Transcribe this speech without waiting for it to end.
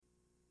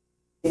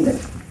think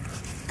that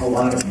a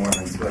lot of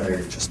Mormons,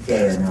 whether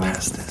gay or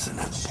not,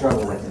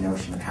 struggle with the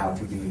notion of how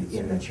to be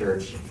in the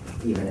church,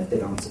 even if they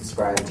don't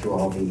subscribe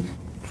to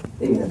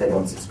even if they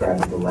don't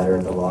subscribe to the letter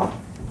of the law.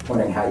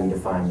 Wondering how you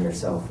define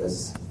yourself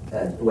as,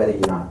 whether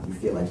or not you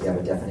feel like you have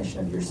a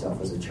definition of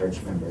yourself as a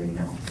church member.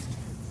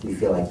 Do you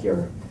feel like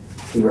you're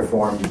the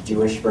Reformed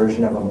Jewish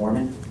version of a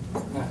Mormon?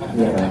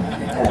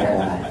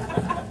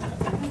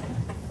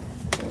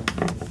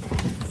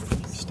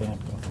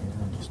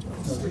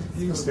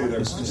 You can stay there.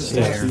 Just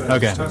stay here.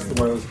 Okay. Touch the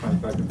wireless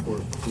mic back and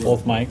forth.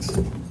 Both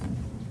mics?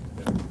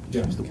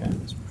 Yeah.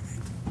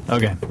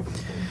 Okay.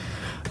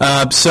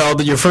 So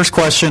your first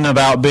question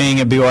about being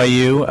at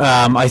BYU,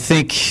 I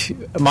think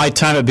my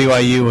time at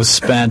BYU was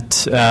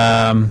spent,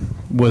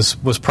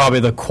 was probably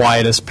the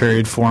quietest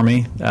period for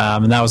me.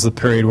 And that was the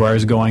period where I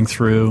was going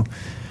through,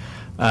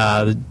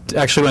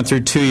 actually went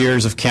through 2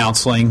 years of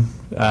counseling,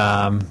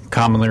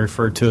 commonly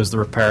referred to as the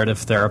reparative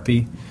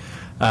therapy.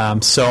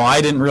 So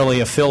I didn't really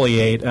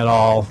affiliate at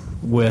all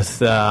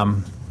with,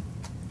 I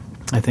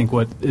think,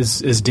 what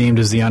is deemed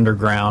as the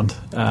underground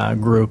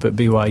group at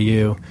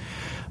BYU.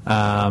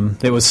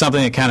 It was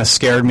something that kind of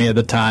scared me at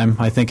the time.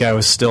 I think I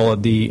was still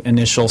at the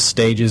initial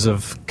stages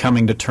of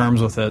coming to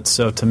terms with it,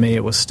 so to me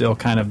it was still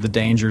kind of the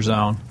danger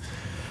zone.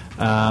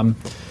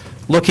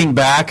 Looking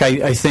back,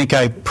 I think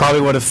I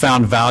probably would have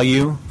found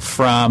value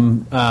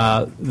from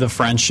the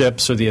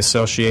friendships or the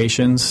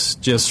associations,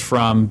 just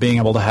from being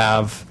able to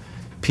have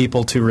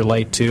people to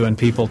relate to and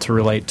people to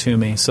relate to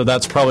me. So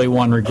that's probably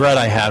one regret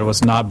I had,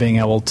 was not being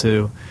able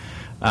to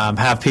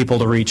have people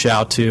to reach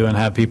out to and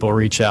have people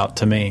reach out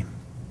to me.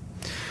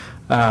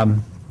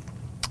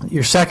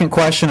 Your second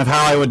question of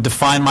how I would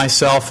define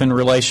myself in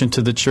relation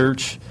to the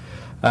church,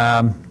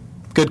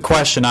 good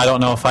question. I don't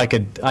know if I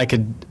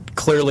could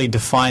clearly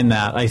define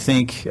that. I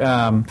think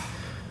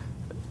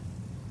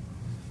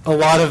a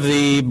lot of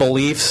the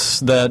beliefs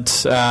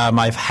that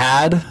I've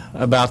had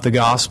about the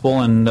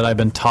gospel and that I've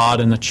been taught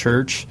in the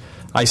church,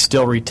 I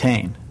still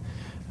retain.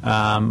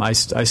 I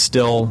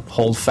still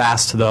hold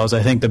fast to those.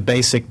 I think the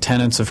basic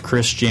tenets of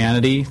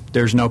Christianity,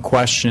 there's no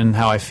question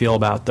how I feel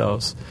about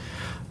those.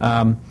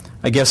 I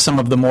guess some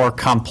of the more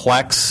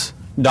complex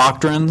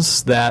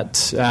doctrines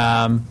that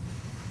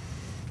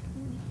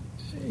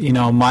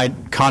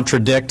might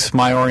contradict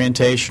my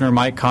orientation or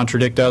might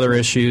contradict other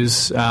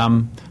issues,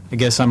 I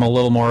guess I'm a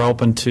little more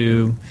open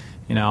to,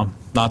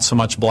 not so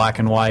much black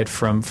and white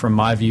from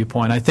my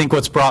viewpoint. I think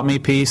what's brought me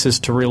peace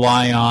is to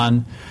rely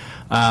on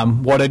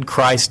what did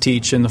Christ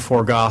teach in the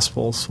four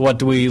Gospels? What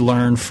do we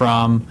learn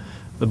from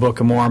the Book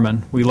of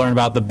Mormon? We learn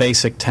about the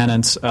basic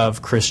tenets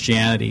of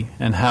Christianity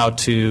and how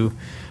to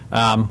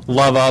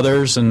love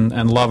others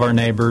and love our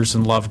neighbors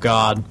and love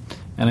God.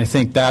 And I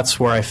think that's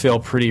where I feel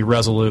pretty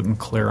resolute and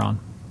clear on.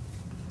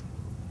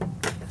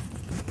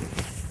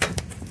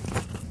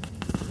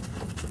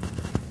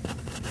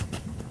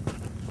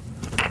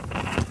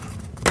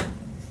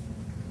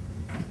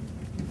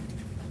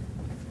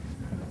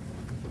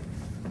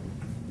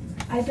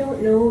 I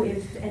don't know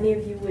if any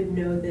of you would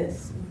know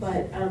this,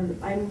 but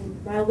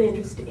I'm mildly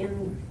interested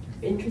in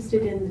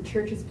the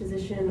church's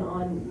position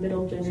on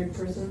middle-gendered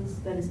persons,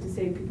 that is to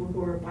say, people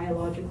who are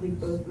biologically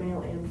both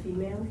male and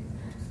female.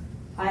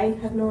 I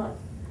have not.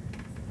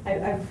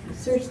 I've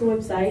searched the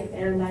website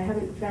and I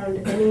haven't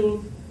found any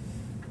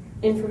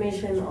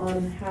information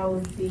on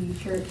how the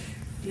church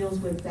deals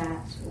with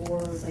that,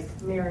 or like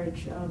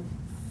marriage of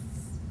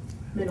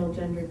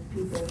middle-gendered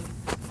people.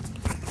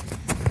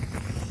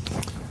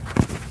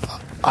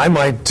 I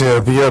might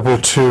be able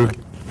to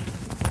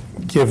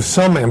give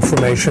some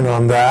information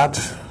on that.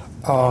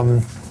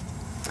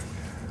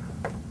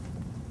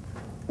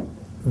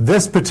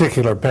 This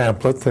particular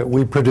pamphlet that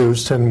we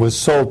produced and was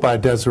sold by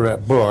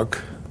Deseret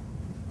Book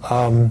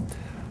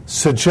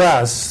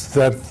suggests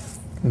that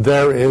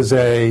there is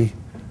a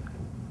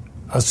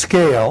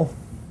scale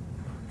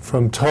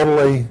from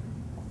totally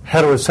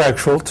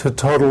heterosexual to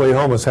totally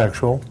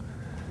homosexual,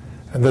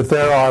 and that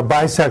there are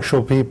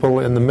bisexual people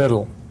in the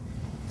middle.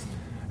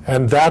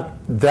 And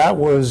that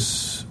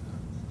was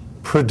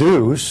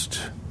produced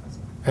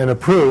and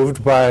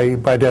approved by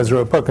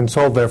Deseret Book and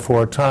sold there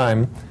for a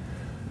time.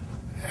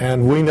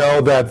 And we know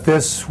that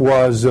this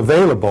was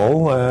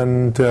available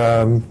and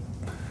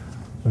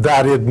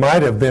that it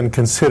might have been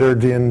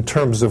considered in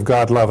terms of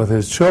God loveth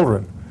his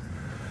children.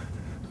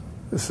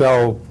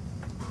 So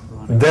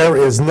there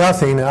is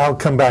nothing, I'll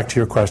come back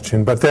to your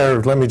question, but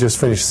let me just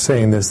finish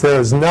saying this. There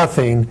is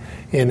nothing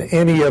in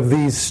any of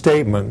these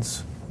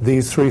statements,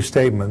 these three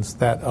statements,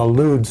 that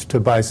alludes to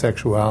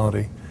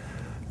bisexuality.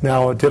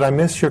 Now, did I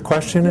miss your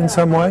question in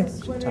some way? I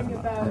was wondering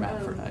about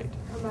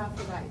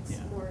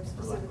hermaphrodites, more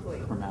specifically,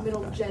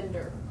 middle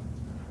gender.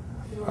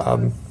 Who are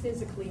both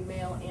physically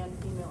male and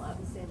female at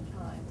the same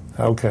time.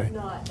 Okay.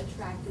 Not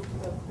attracted to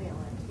both male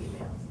and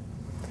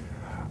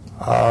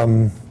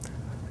females.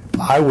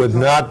 I would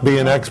not be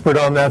an expert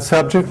on that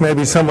subject.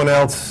 Maybe someone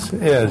else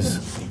is.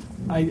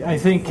 I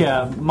think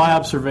my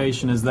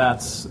observation is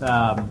that's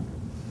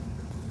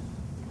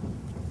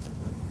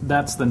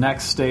the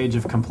next stage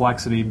of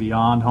complexity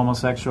beyond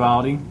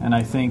homosexuality, and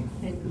I think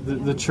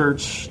the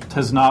church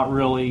has not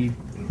really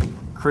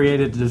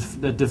created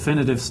a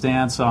definitive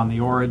stance on the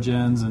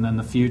origins and then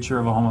the future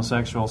of a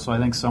homosexual. So I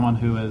think someone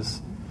who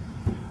is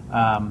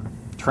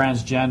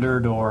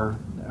transgendered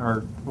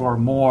or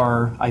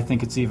more, I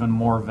think it's even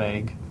more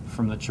vague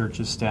from the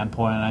church's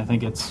standpoint, and I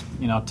think it's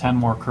 10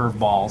 more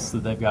curveballs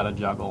that they've got to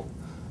juggle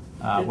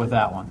with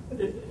that one.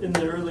 In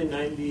the early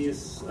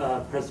 90s,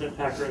 President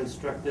Packer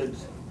instructed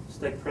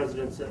stake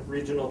presidents at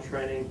regional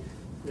training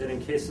that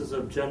in cases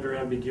of gender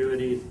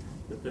ambiguity,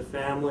 that the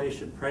family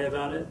should pray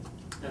about it,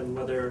 and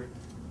whether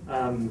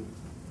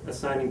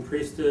assigning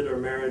priesthood or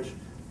marriage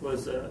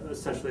was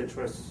essentially a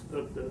choice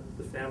of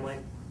the family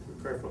through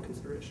prayerful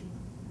consideration.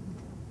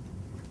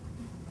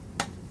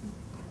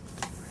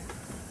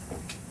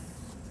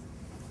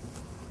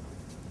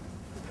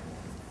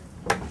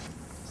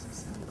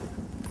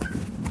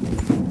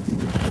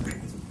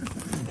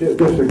 Just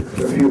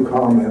a few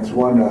comments.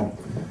 One,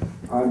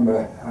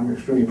 I'm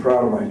extremely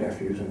proud of my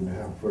nephews and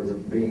for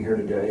being here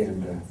today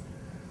and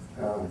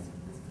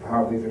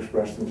how they've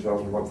expressed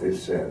themselves and what they've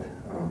said.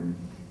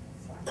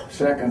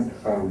 Second,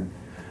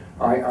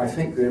 I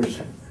think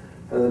there's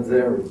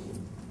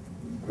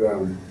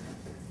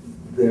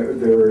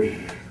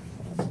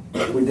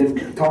we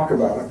didn't talk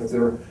about it, but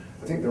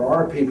I think there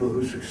are people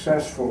who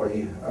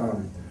successfully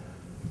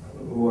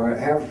who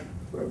have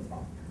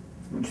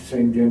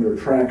same gender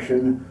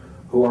attraction,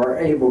 who are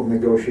able to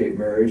negotiate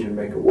marriage and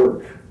make it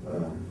work,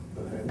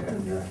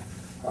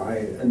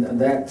 and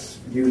that's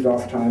used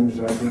oftentimes,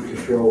 I think, to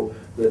show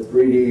that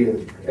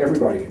really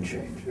everybody can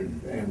change,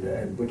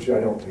 and which I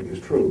don't think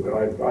is true. But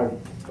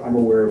I'm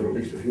aware of at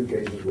least a few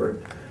cases where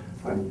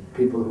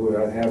people who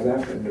have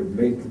that and have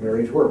made the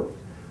marriage work.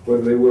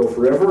 Whether they will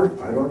forever,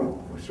 I don't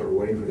know. We're sort of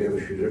waiting for the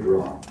other shoe to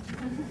drop.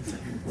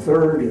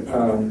 Third,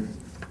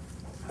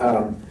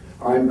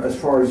 I'm as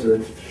far as the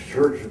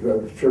church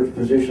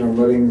position, I'm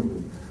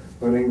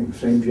letting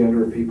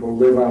same-gender people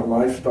live out a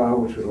lifestyle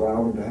which would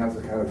allow them to have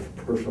the kind of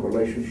personal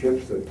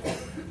relationships that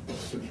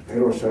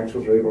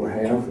heterosexuals are able to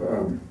have.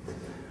 I'm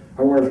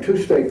aware of two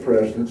stake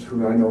presidents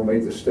who I know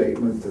made the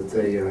statement that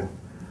they,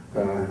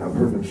 I've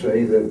heard them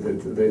say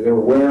that they're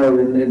aware of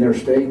in their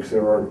stakes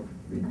there are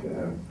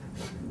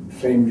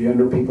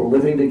same-gender people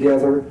living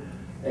together,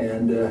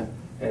 and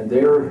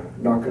they're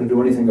not going to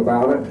do anything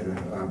about it.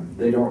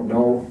 They don't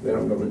know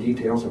the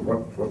details of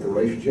what the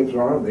relationships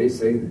are. They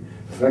say the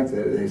fact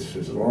that it's,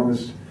 as long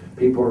as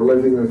people are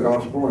living the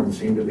gospel and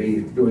seem to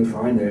be doing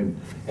fine,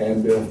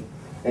 and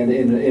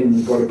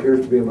in what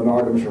appears to be a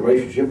monogamous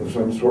relationship of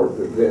some sort,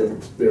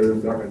 they're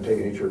not going to take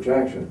any church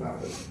action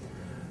about it.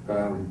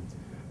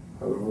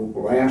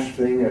 Last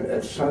thing,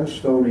 at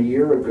Sunstone a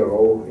year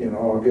ago in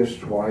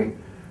August,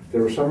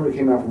 there was someone who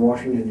came out from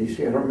Washington,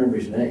 D.C., I don't remember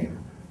his name,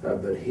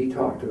 but he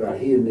talked about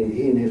he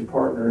and his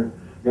partner,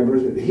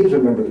 he's a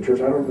member of the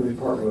church, I don't know if his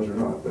partner was or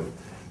not, but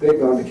they'd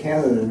gone to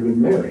Canada and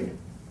been married.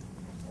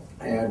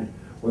 And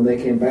when they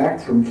came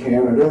back from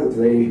Canada,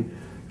 they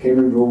came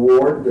into a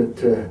ward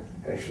that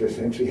actually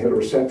essentially had a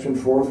reception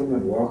for them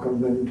and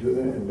welcomed them to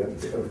them, and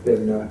have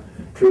been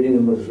treating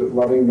them as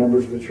loving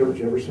members of the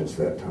church ever since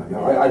that time.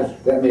 Now,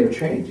 that may have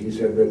changed. He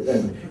said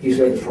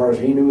as far as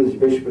he knew, his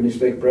bishop and his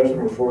stake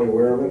president were fully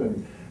aware of it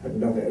and had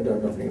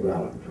done nothing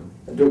about it.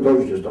 And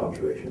those are just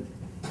observations.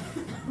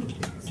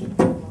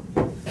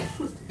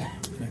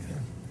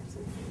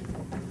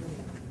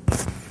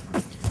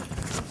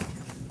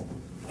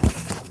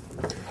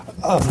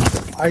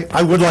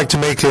 I would like to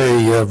make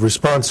a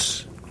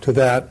response to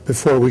that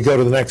before we go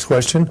to the next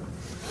question,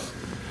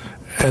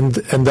 and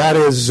that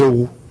is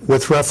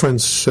with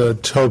reference,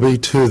 Toby,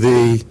 to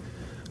the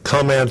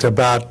comment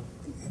about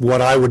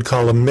what I would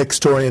call a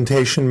mixed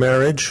orientation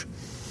marriage,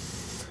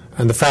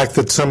 and the fact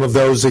that some of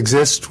those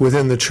exist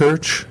within the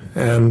church.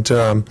 And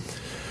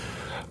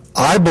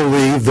I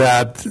believe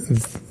that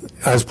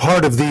as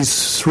part of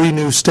these three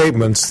new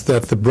statements,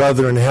 that the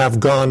brethren have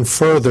gone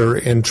further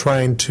in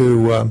trying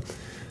to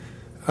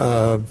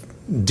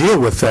deal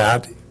with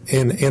that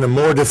in a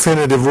more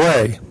definitive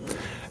way.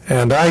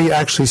 And I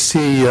actually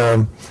see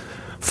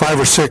 5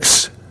 or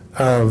 6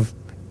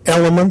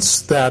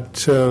 elements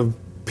that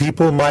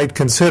people might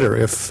consider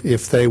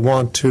if they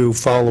want to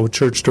follow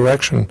church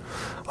direction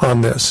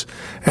on this.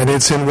 And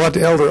it's in what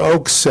Elder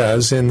Oaks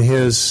says in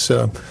his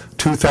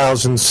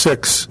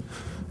 2006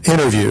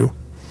 interview,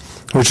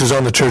 which is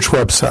on the church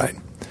website.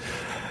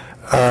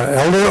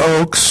 Elder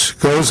Oaks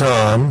goes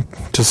on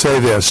to say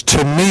this: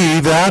 to me,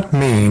 that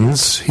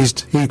means,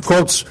 he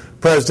quotes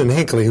President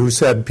Hinckley, who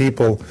said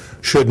people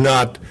should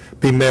not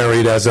be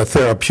married as a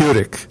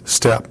therapeutic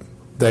step.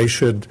 They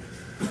should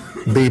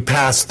be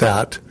past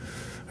that,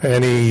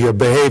 any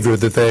behavior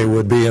that they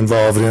would be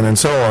involved in and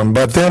so on.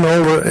 But then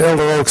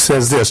Elder Oaks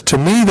says this: to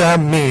me, that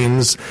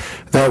means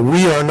that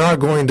we are not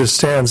going to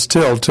stand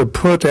still to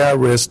put at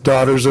risk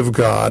daughters of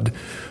God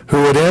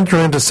who would enter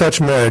into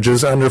such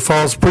marriages under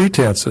false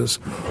pretenses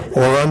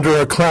or under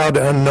a cloud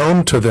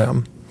unknown to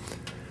them.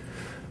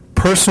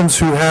 Persons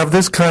who have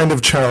this kind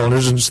of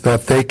challenge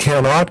that they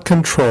cannot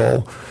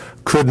control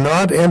could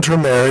not enter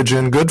marriage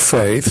in good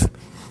faith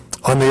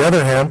On the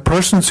other hand,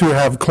 persons who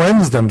have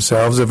cleansed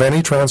themselves of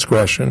any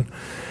transgression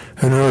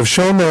and who have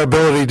shown their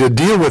ability to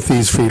deal with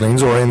these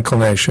feelings or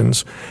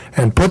inclinations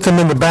and put them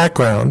in the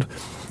background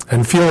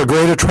and feel a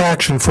great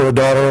attraction for a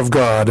daughter of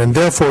God and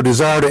therefore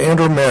desire to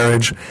enter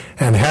marriage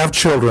and have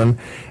children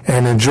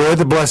and enjoy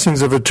the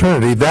blessings of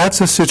eternity, that's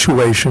a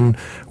situation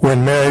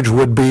when marriage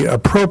would be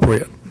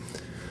appropriate.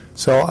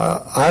 So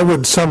I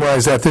would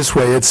summarize that this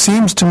way. It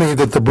seems to me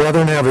that the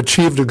brethren have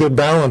achieved a good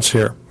balance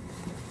here.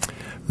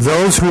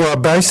 Those who are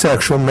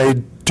bisexual may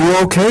do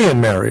okay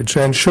in marriage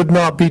and should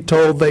not be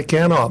told they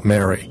cannot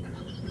marry.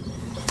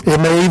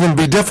 It may even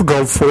be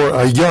difficult for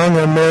a young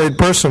unmarried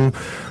person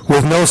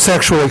with no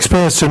sexual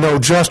experience to know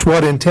just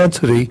what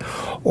intensity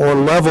or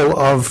level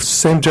of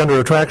same-gender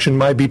attraction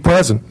might be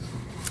present.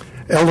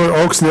 Elder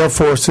Oaks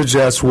therefore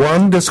suggests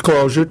 1,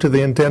 disclosure to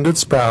the intended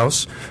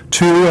spouse,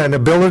 2, an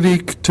ability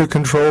to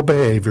control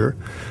behavior,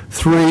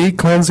 3,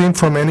 cleansing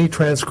from any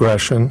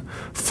transgression,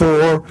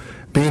 4,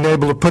 being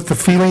able to put the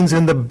feelings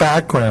in the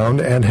background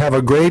and have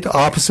a great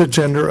opposite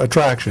gender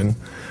attraction,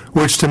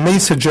 which to me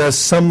suggests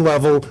some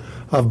level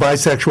of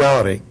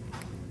bisexuality.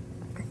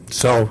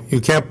 So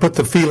you can't put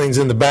the feelings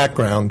in the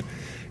background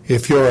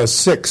if you're a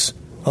 6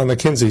 on the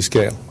Kinsey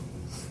scale,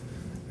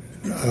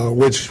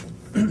 which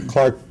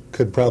Clark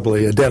could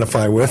probably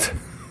identify with.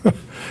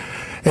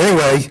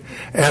 Anyway,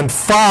 and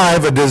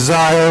 5, a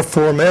desire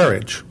for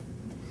marriage.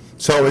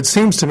 So it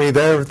seems to me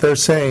they're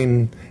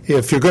saying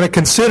if you're going to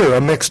consider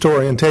a mixed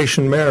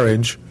orientation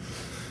marriage,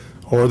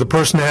 or the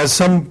person has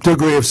some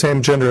degree of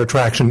same-gender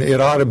attraction, it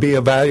ought to be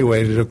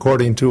evaluated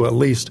according to at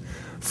least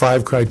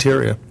 5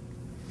 criteria.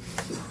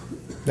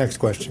 Next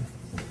question.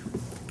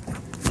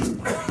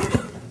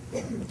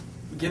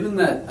 Given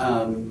that,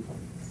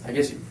 I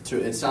guess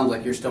it sounds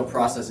like you're still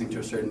processing to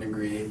a certain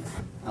degree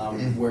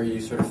where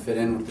you sort of fit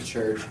in with the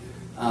church.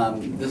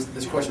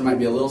 This question might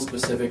be a little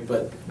specific,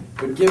 but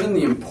given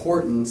the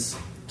importance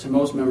to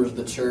most members of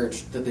the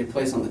church that they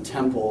place on the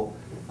temple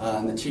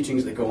and the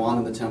teachings that go on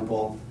in the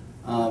temple,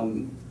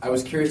 I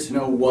was curious to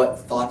know what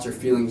thoughts or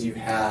feelings you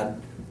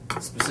had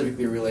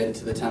specifically related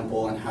to the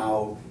temple and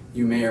how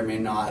you may or may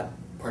not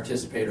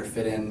participate or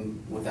fit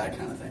in with that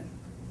kind of thing.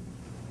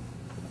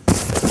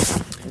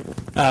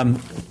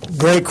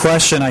 Great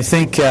question. I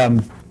think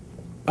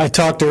I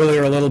talked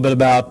earlier a little bit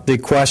about the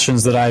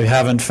questions that I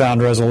haven't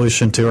found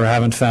resolution to or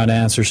haven't found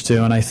answers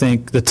to, and I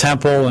think the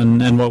temple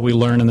and what we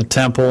learn in the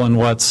temple and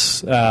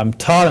what's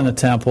taught in the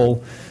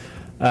temple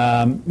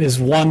is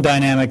one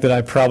dynamic that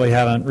I probably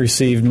haven't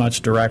received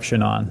much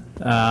direction on.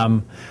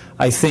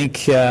 I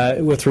think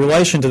with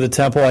relation to the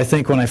temple, I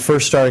think when I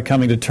first started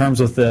coming to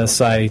terms with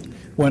this, I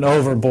went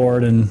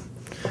overboard and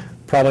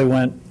probably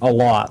went a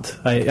lot.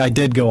 I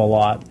did go a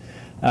lot.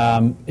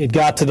 It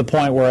got to the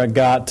point where it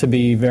got to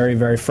be very,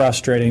 very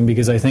frustrating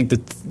because I think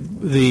that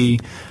the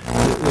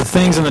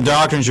things and the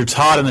doctrines you're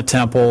taught in the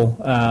temple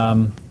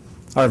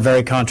are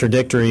very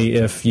contradictory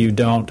if you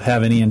don't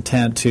have any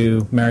intent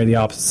to marry the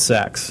opposite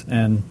sex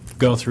and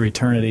go through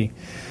eternity.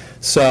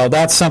 So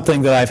that's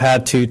something that I've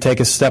had to take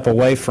a step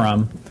away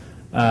from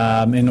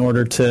in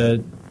order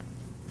to,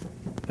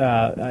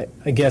 I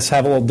guess,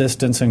 have a little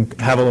distance and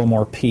have a little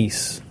more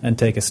peace and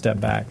take a step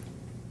back.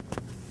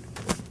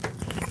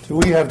 Do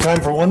we have time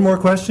for one more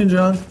question,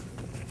 John?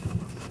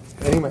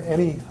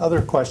 Any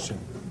other question?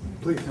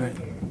 Please.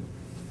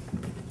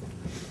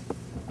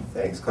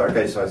 Thanks, Clark.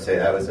 I just want to say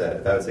that was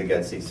a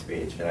gutsy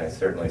speech, and I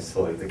certainly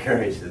salute the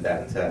courage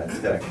that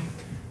took.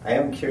 I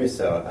am curious,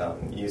 though.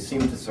 You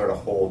seem to sort of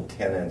hold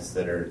tenets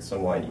that are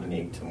somewhat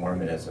unique to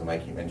Mormonism,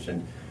 like you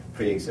mentioned,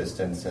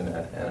 pre-existence and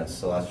a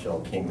celestial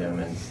kingdom,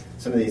 and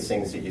some of these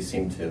things that you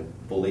seem to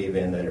believe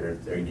in that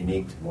are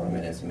unique to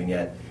Mormonism, and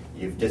yet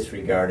you've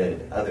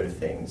disregarded other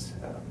things.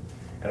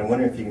 And I'm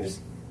wondering if you can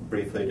just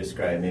briefly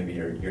describe maybe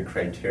your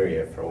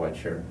criteria for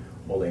what you're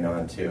holding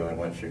on to and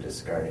what you're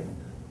discarding.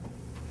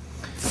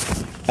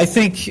 I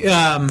think it's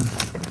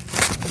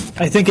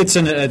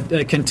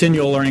a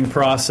continual learning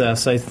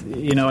process. I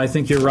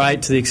think you're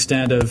right to the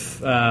extent of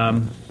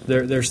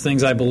there's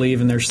things I believe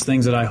and there's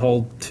things that I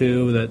hold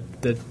to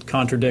that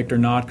contradict or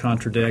not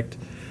contradict.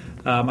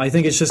 I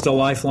think it's just a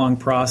lifelong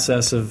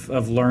process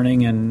of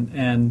learning,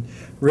 and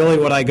really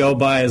what I go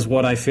by is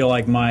what I feel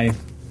like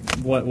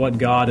what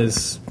God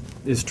is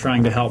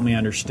trying to help me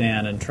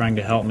understand and trying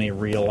to help me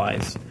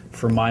realize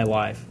for my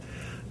life.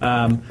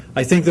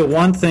 I think that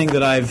one thing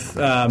that I've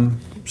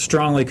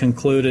strongly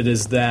concluded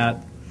is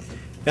that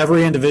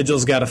every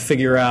individual's got to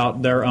figure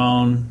out their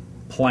own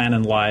plan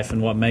in life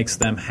and what makes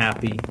them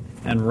happy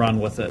and run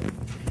with it.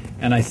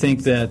 And I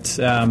think that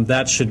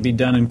that should be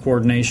done in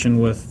coordination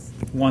with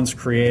one's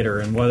Creator,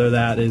 and whether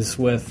that is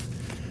with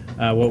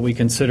what we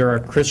consider our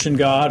Christian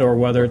God or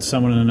whether it's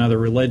someone in another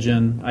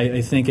religion,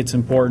 I think it's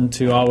important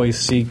to always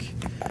seek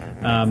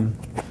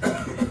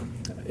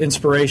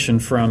inspiration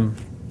from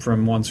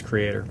one's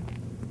Creator.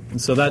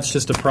 And so that's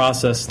just a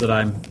process that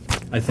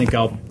I think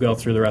I'll go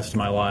through the rest of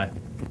my life.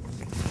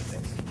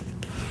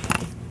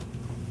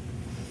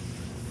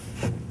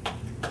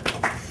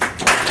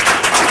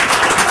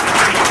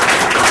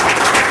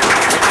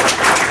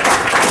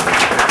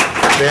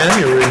 Ben,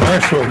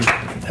 Marshall,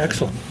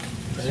 excellent.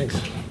 Thanks.